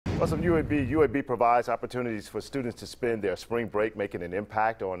Well, some UAB provides opportunities for students to spend their spring break making an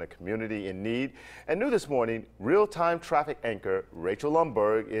impact on a community in need. And new this morning, real-time traffic anchor Rachel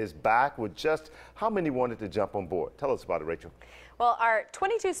Lundberg is back with just how many wanted to jump on board. Tell us about it, Rachel. Well, our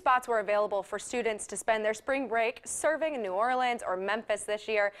 22 spots were available for students to spend their spring break serving in New Orleans or Memphis this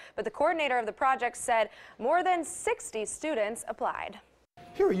year, but the coordinator of the project said more than 60 students applied.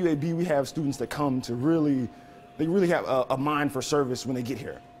 Here at UAB, we have students that come to really have a mind for service when they get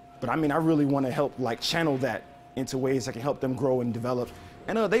here. But I mean, I really want to help channel that into ways that can help them grow and develop.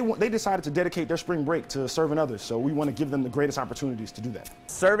 And they decided to dedicate their spring break to serving others. So we want to give them the greatest opportunities to do that.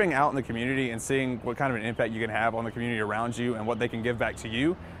 Serving out in the community and seeing what kind of an impact you can have on the community around you and what they can give back to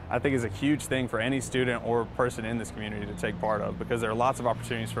you, I think is a huge thing for any student or person in this community to take part of, because there are lots of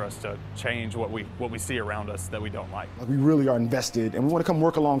opportunities for us to change what we see around us that we don't like. We really are invested, and we want to come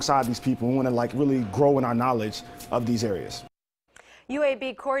work alongside these people. We want to really grow in our knowledge of these areas.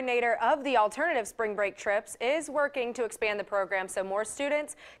 UAB coordinator of the alternative spring break trips is working to expand the program so more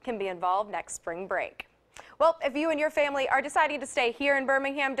students can be involved next spring break. Well, if you and your family are deciding to stay here in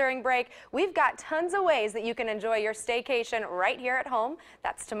Birmingham during break, we've got tons of ways that you can enjoy your staycation right here at home.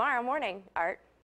 That's tomorrow morning. Art.